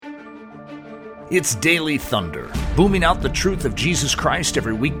It's Daily Thunder, booming out the truth of Jesus Christ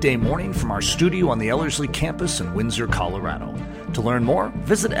every weekday morning from our studio on the Ellerslie campus in Windsor, Colorado. To learn more,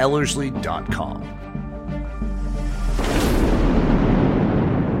 visit Ellerslie.com.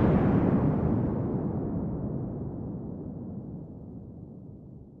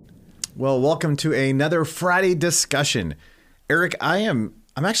 Well, welcome to another Friday discussion. Eric, I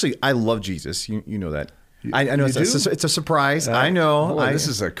love Jesus. You know that. I know it's a surprise. I know. This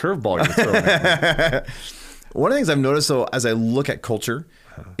is a curveball you're throwing at me. One of the things I've noticed, though, as I look at culture,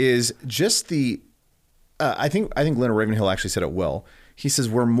 is just the. I think Leonard Ravenhill actually said it well. He says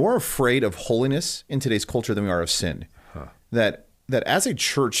we're more afraid of holiness in today's culture than we are of sin. That as a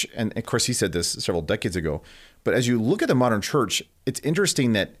church, and of course he said this several decades ago, but as you look at the modern church, it's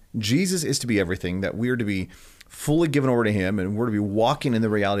interesting that Jesus is to be everything, that we are to be fully given over to him, and we're to be walking in the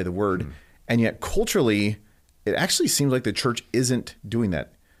reality of the word. And yet culturally, it actually seems like the church isn't doing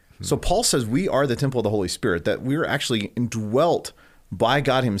that. So Paul says we are the temple of the Holy Spirit, that we're actually indwelt by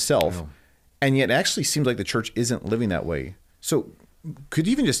God himself. And yet it actually seems like the church isn't living that way. So could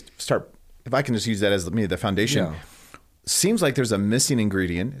you even just start, if I can just use that as maybe the foundation, seems like there's a missing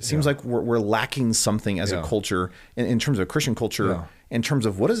ingredient. It seems like we're lacking something as a culture in terms of Christian culture, in terms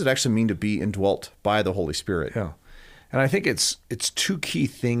of what does it actually mean to be indwelt by the Holy Spirit? Yeah. And I think it's two key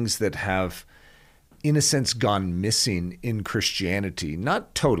things that have, in a sense, gone missing in Christianity.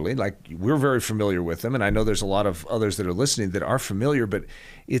 Not totally, like we're very familiar with them, and I know there's a lot of others that are listening that are familiar, but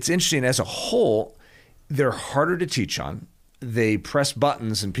it's interesting as a whole, they're harder to teach on. They press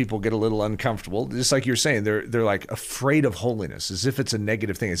buttons and people get a little uncomfortable. Just like you're saying, they're like afraid of holiness, as if it's a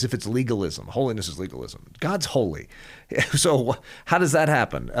negative thing, as if it's legalism. Holiness is legalism. God's holy. So how does that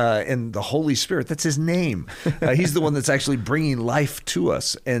happen? And the Holy Spirit, that's his name. He's the one that's actually bringing life to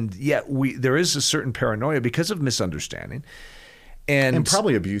us. And yet there is a certain paranoia because of misunderstanding. And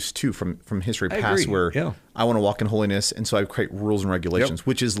probably abuse too from history past, where I want to walk in holiness, and so I create rules and regulations,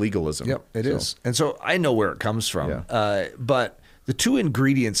 which is legalism. Yep, it is. And so I know where it comes from. But the two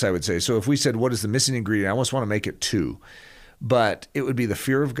ingredients, I would say, so if we said what is the missing ingredient, I almost want to make it two. But it would be the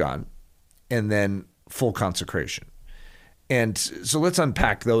fear of God and then full consecration. And so let's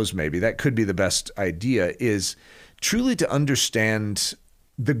unpack those maybe. That could be the best idea, is truly to understand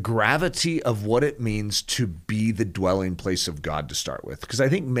the gravity of what it means to be the dwelling place of God to start with. Because I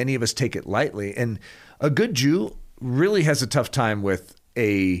think many of us take it lightly. And a good Jew really has a tough time with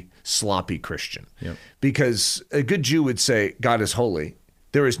a sloppy Christian. Because a good Jew would say, God is holy.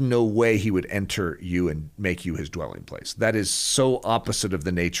 There is no way he would enter you and make you his dwelling place. That is so opposite of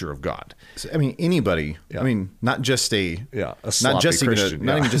the nature of God. I mean, anybody, I mean, not just a sloppy Christian.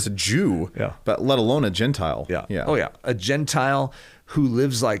 Not even just a Jew, but let alone a Gentile. Oh yeah. A Gentile who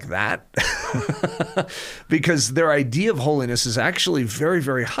lives like that, because their idea of holiness is actually very,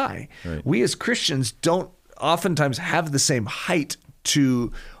 very high. Right. We as Christians don't oftentimes have the same height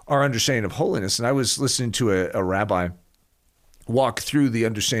to our understanding of holiness. And I was listening to a rabbi walk through the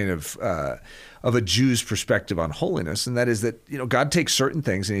understanding of a Jew's perspective on holiness, and that is that God takes certain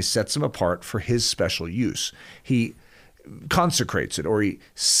things and he sets them apart for his special use. He consecrates it, or he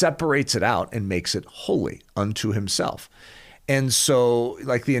separates it out and makes it holy unto himself. And so,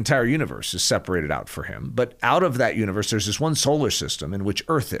 like, the entire universe is separated out for him. But out of that universe, there's this one solar system in which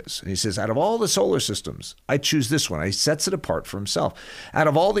Earth is. And he says, out of all the solar systems, I choose this one. He sets it apart for himself. Out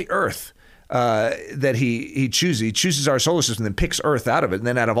of all the Earth that he chooses our solar system, then picks Earth out of it. And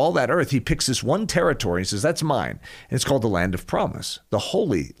then out of all that Earth, he picks this one territory. He says, that's mine. And it's called the land of promise, the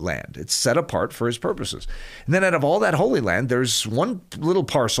holy land. It's set apart for his purposes. And then out of all that holy land, there's one little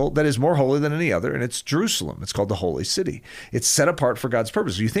parcel that is more holy than any other, and it's Jerusalem. It's called the holy city. It's set apart for God's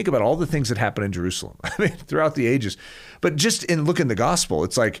purposes. You think about all the things that happen in Jerusalem, I mean, throughout the ages. But just look in the gospel,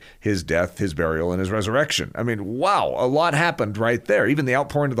 it's like his death, his burial, and his resurrection. I mean, wow, a lot happened right there. Even the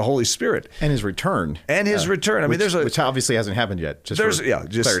outpouring of the Holy Spirit. And his return. I mean, which obviously hasn't happened yet.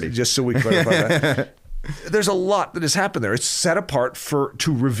 Just so we clarify that. There's a lot that has happened there. It's set apart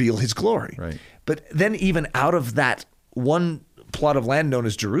to reveal his glory. Right. But then even out of that one plot of land known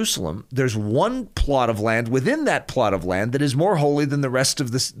as Jerusalem, there's one plot of land within that plot of land that is more holy than the rest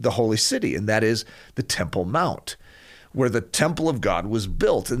of the holy city, and that is the Temple Mount, where the temple of God was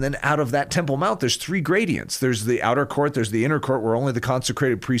built. And then out of that Temple Mount, there's three gradients. There's the outer court, there's the inner court where only the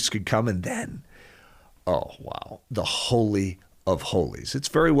consecrated priests could come, and then, the Holy of Holies. It's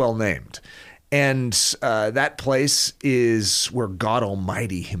very well named. And that place is where God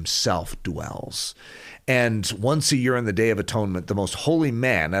Almighty himself dwells. And once a year on the Day of Atonement, the most holy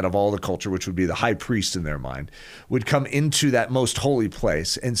man out of all the culture, which would be the high priest in their mind, would come into that most holy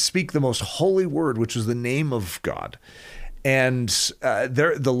place and speak the most holy word, which was the name of God. And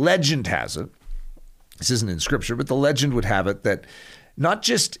the legend has it this isn't in scripture, but the legend would have it that not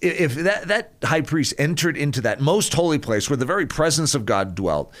just if that high priest entered into that most holy place where the very presence of God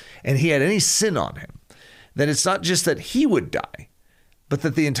dwelt and he had any sin on him, that it's not just that he would die, but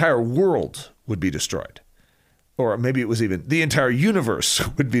that the entire world would be destroyed. Or maybe it was even the entire universe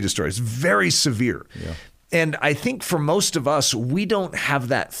would be destroyed. It's very severe. Yeah. And I think for most of us, we don't have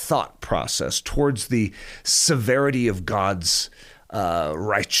that thought process towards the severity of God's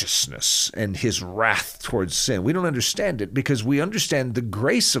righteousness and his wrath towards sin. We don't understand it because we understand the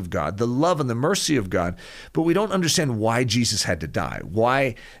grace of God, the love and the mercy of God, but we don't understand why Jesus had to die,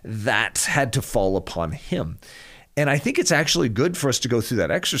 why that had to fall upon him. And I think it's actually good for us to go through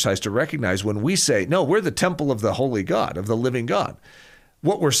that exercise to recognize when we say, no, we're the temple of the holy God, of the living God,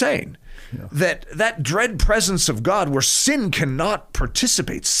 what we're saying, that dread presence of God where sin cannot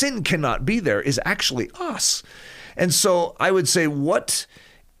participate, sin cannot be there, is actually us. And so I would say, what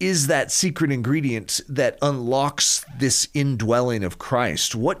is that secret ingredient that unlocks this indwelling of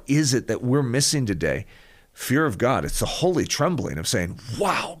Christ? What is it that we're missing today? Fear of God. It's the holy trembling of saying,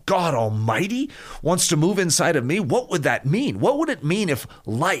 wow, God Almighty wants to move inside of me. What would that mean? What would it mean if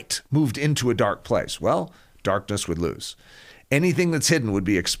light moved into a dark place? Well, darkness would lose. Anything that's hidden would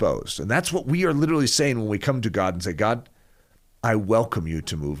be exposed. And that's what we are literally saying when we come to God and say, God, I welcome you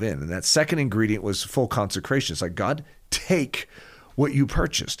to move in. And that second ingredient was full consecration. It's like, God, take what you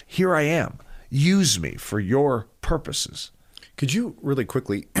purchased. Here I am. Use me for your purposes. Could you really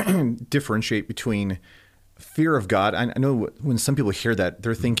quickly differentiate between fear of God? I know when some people hear that,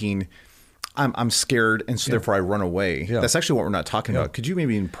 they're thinking, I'm scared, and so therefore I run away. Yeah. That's actually what we're not talking about. Could you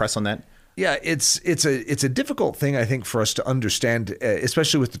maybe impress on that? Yeah, it's a difficult thing, I think, for us to understand,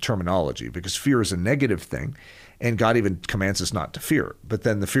 especially with the terminology, because fear is a negative thing, and God even commands us not to fear. But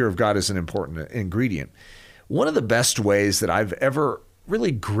then the fear of God is an important ingredient. One of the best ways that I've ever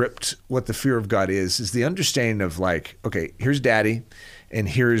really gripped what the fear of God is the understanding of like, okay, here's Daddy, and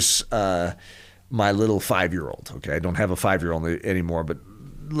here's my little 5-year-old. Okay, I don't have a 5-year-old anymore, but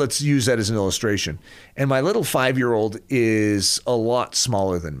let's use that as an illustration. And my little 5-year-old is a lot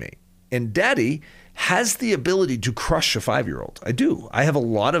smaller than me. And Daddy has the ability to crush a 5-year-old. I do. I have a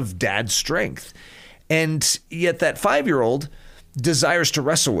lot of dad strength. And yet that 5-year-old desires to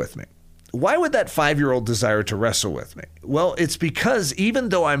wrestle with me. Why would that 5-year-old desire to wrestle with me? Well, it's because even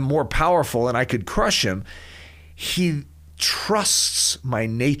though I'm more powerful and I could crush him, he trusts my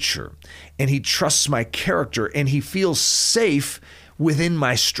nature and he trusts my character and he feels safe within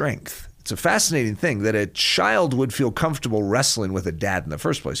my strength. It's a fascinating thing that a child would feel comfortable wrestling with a dad in the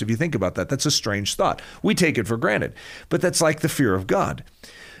first place. If you think about that, that's a strange thought. We take it for granted, but that's like the fear of God.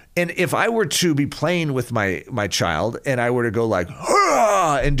 And if I were to be playing with my child and I were to go like,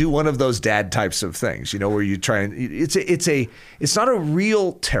 hurrah, and do one of those dad types of things, where you try and it's not a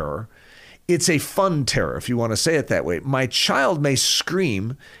real terror. It's a fun terror, if you want to say it that way. My child may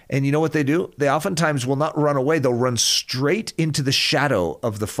scream, and you know what they do? They oftentimes will not run away. They'll run straight into the shadow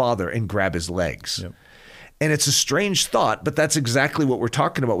of the father and grab his legs. Yep. And it's a strange thought, but that's exactly what we're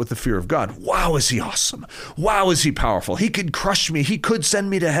talking about with the fear of God. Wow, is he awesome? Wow, is he powerful? He could crush me. He could send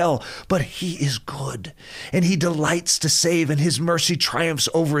me to hell, but he is good. And he delights to save, and his mercy triumphs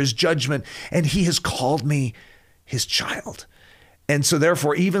over his judgment. And he has called me his child. And so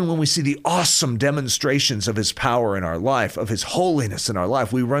therefore, even when we see the awesome demonstrations of his power in our life, of his holiness in our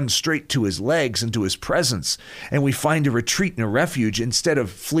life, we run straight to his legs and to his presence, and we find a retreat and a refuge instead of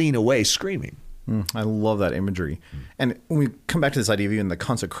fleeing away screaming. I love that imagery. And when we come back to this idea of even the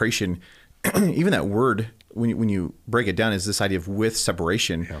consecration, even that word, when you break it down, is this idea of with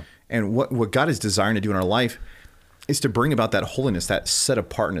separation. Yeah. And what God is desiring to do in our life is to bring about that holiness, that set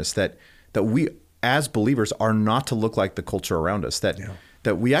apartness, that we as believers are not to look like the culture around us,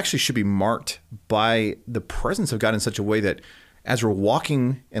 that we actually should be marked by the presence of God in such a way that as we're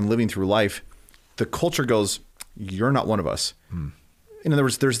walking and living through life, the culture goes, you're not one of us. In other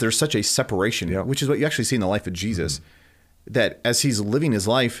words, there's such a separation, which is what you actually see in the life of Jesus, that as he's living his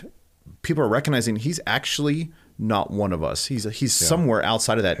life, people are recognizing he's actually not one of us. He's somewhere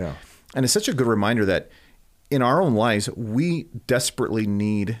outside of that. Yeah. And it's such a good reminder that in our own lives, we desperately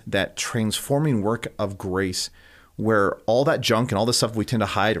need that transforming work of grace where all that junk and all the stuff we tend to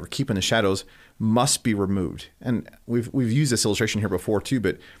hide or keep in the shadows must be removed. And we've used this illustration here before too,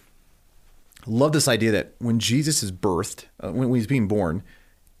 but love this idea that when Jesus is birthed, when he's being born,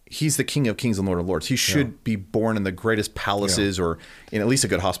 he's the King of Kings and Lord of Lords. He should be born in the greatest palaces or in at least a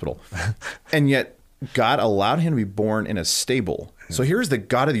good hospital. And yet God allowed him to be born in a stable. So here's the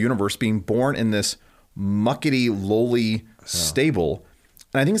God of the universe being born in this muckety, lowly stable.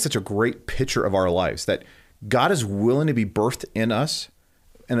 And I think it's such a great picture of our lives that God is willing to be birthed in us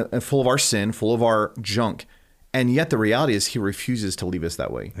and full of our sin, full of our junk. And yet the reality is he refuses to leave us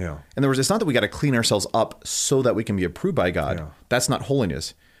that way. Yeah. In other words, it's not that we got to clean ourselves up so that we can be approved by God. Yeah. That's not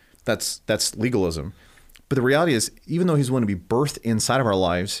holiness. That's legalism. But the reality is, even though he's willing to be birthed inside of our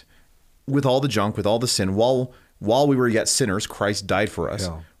lives with all the junk, with all the sin, while we were yet sinners, Christ died for us.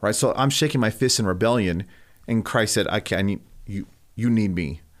 Yeah. Right? So I'm shaking my fist in rebellion, and Christ said, I need you. You need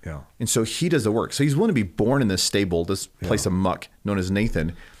me. Yeah. And so he does the work. So he's willing to be born in this stable, this place of muck known as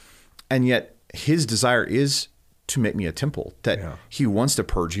Nathan. And yet his desire is to make me a temple, that he wants to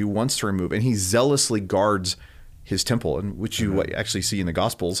purge, he wants to remove, and he zealously guards his temple, and which you actually see in the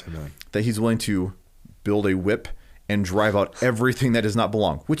Gospels, that he's willing to build a whip and drive out everything that does not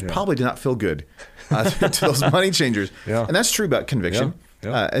belong, which probably did not feel good to those money changers. Yeah. And that's true about conviction. Yeah.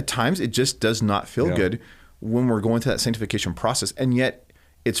 Yeah. At times, it just does not feel good when we're going through that sanctification process, and yet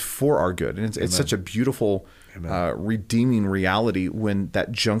it's for our good. And it's such a beautiful, redeeming reality when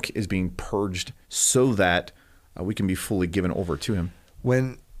that junk is being purged so that we can be fully given over to him.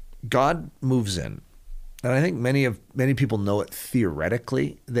 When God moves in, and I think many people know it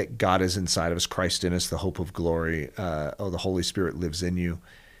theoretically, that God is inside of us, Christ in us, the hope of glory, the Holy Spirit lives in you,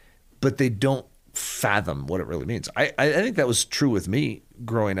 but they don't fathom what it really means. I think that was true with me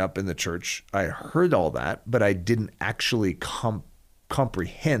growing up in the church. I heard all that, but I didn't actually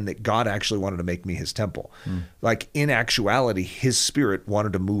comprehend that God actually wanted to make me his temple. Like in actuality, his Spirit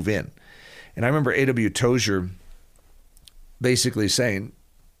wanted to move in. And I remember A.W. Tozier basically saying,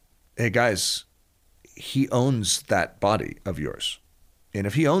 hey guys, he owns that body of yours. And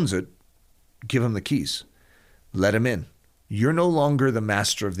if he owns it, give him the keys. Let him in. You're no longer the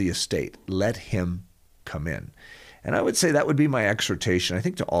master of the estate. Let him come in. And I would say that would be my exhortation, I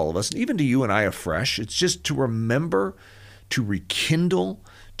think, to all of us, and even to you and I afresh. It's just to remember, to rekindle,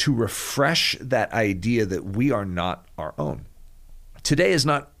 to refresh that idea that we are not our own. Today is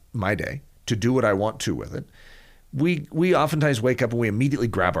not my day to do what I want to with it. We oftentimes wake up and we immediately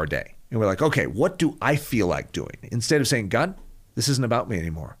grab our day. And we're like, okay, what do I feel like doing? Instead of saying, God, this isn't about me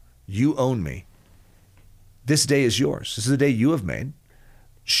anymore. You own me. This day is yours. This is the day you have made.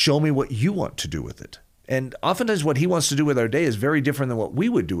 Show me what you want to do with it. And oftentimes what he wants to do with our day is very different than what we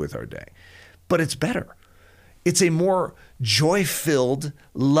would do with our day. But it's better. It's a more joy-filled,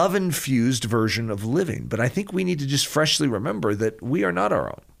 love-infused version of living. But I think we need to just freshly remember that we are not our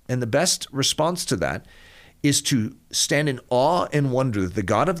own. And the best response to that is to stand in awe and wonder that the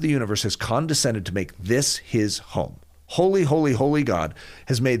God of the universe has condescended to make this his home. Holy, holy, holy God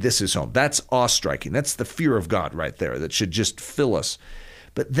has made this his home. That's awe-striking. That's the fear of God right there that should just fill us.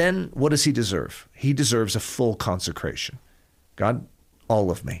 But then what does he deserve? He deserves a full consecration. God,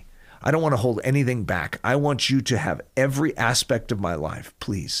 all of me. I don't want to hold anything back. I want you to have every aspect of my life.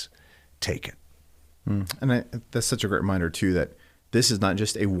 Please take it. And that's such a great reminder too, that this is not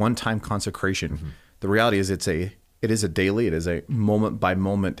just a one-time consecration. The reality is it is a daily, it is a moment by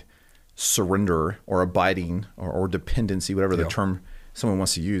moment surrender or abiding or dependency, whatever the term someone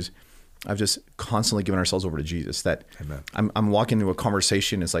wants to use. I've just constantly given ourselves over to Jesus, that I'm walking into a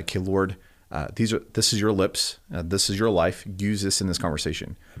conversation. It's like, okay, Lord, this is your lips. This is your life. Use this in this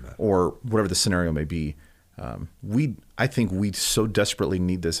conversation. Or whatever the scenario may be. I think we so desperately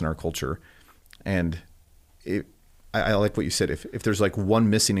need this in our culture. And I like what you said. If there's like one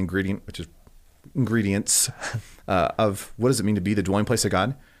missing ingredient, which is ingredients of what does it mean to be the dwelling place of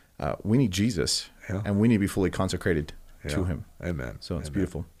God, we need Jesus, and we need to be fully consecrated to him. Amen. So it's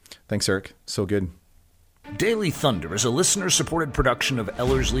beautiful. Thanks, Eric. So good. Daily Thunder is a listener-supported production of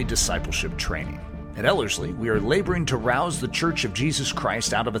Ellerslie Discipleship Training. At Ellerslie, we are laboring to rouse the Church of Jesus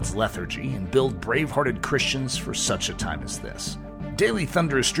Christ out of its lethargy and build brave-hearted Christians for such a time as this. Daily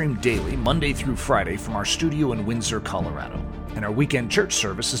Thunder is streamed daily, Monday through Friday, from our studio in Windsor, Colorado. And our weekend church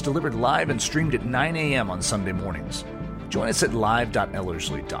service is delivered live and streamed at 9 a.m. on Sunday mornings. Join us at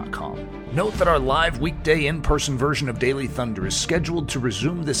live.ellerslie.com. Note that our live weekday in-person version of Daily Thunder is scheduled to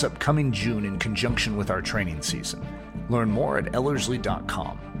resume this upcoming June in conjunction with our training season. Learn more at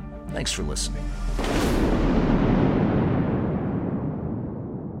ellerslie.com. Thanks for listening.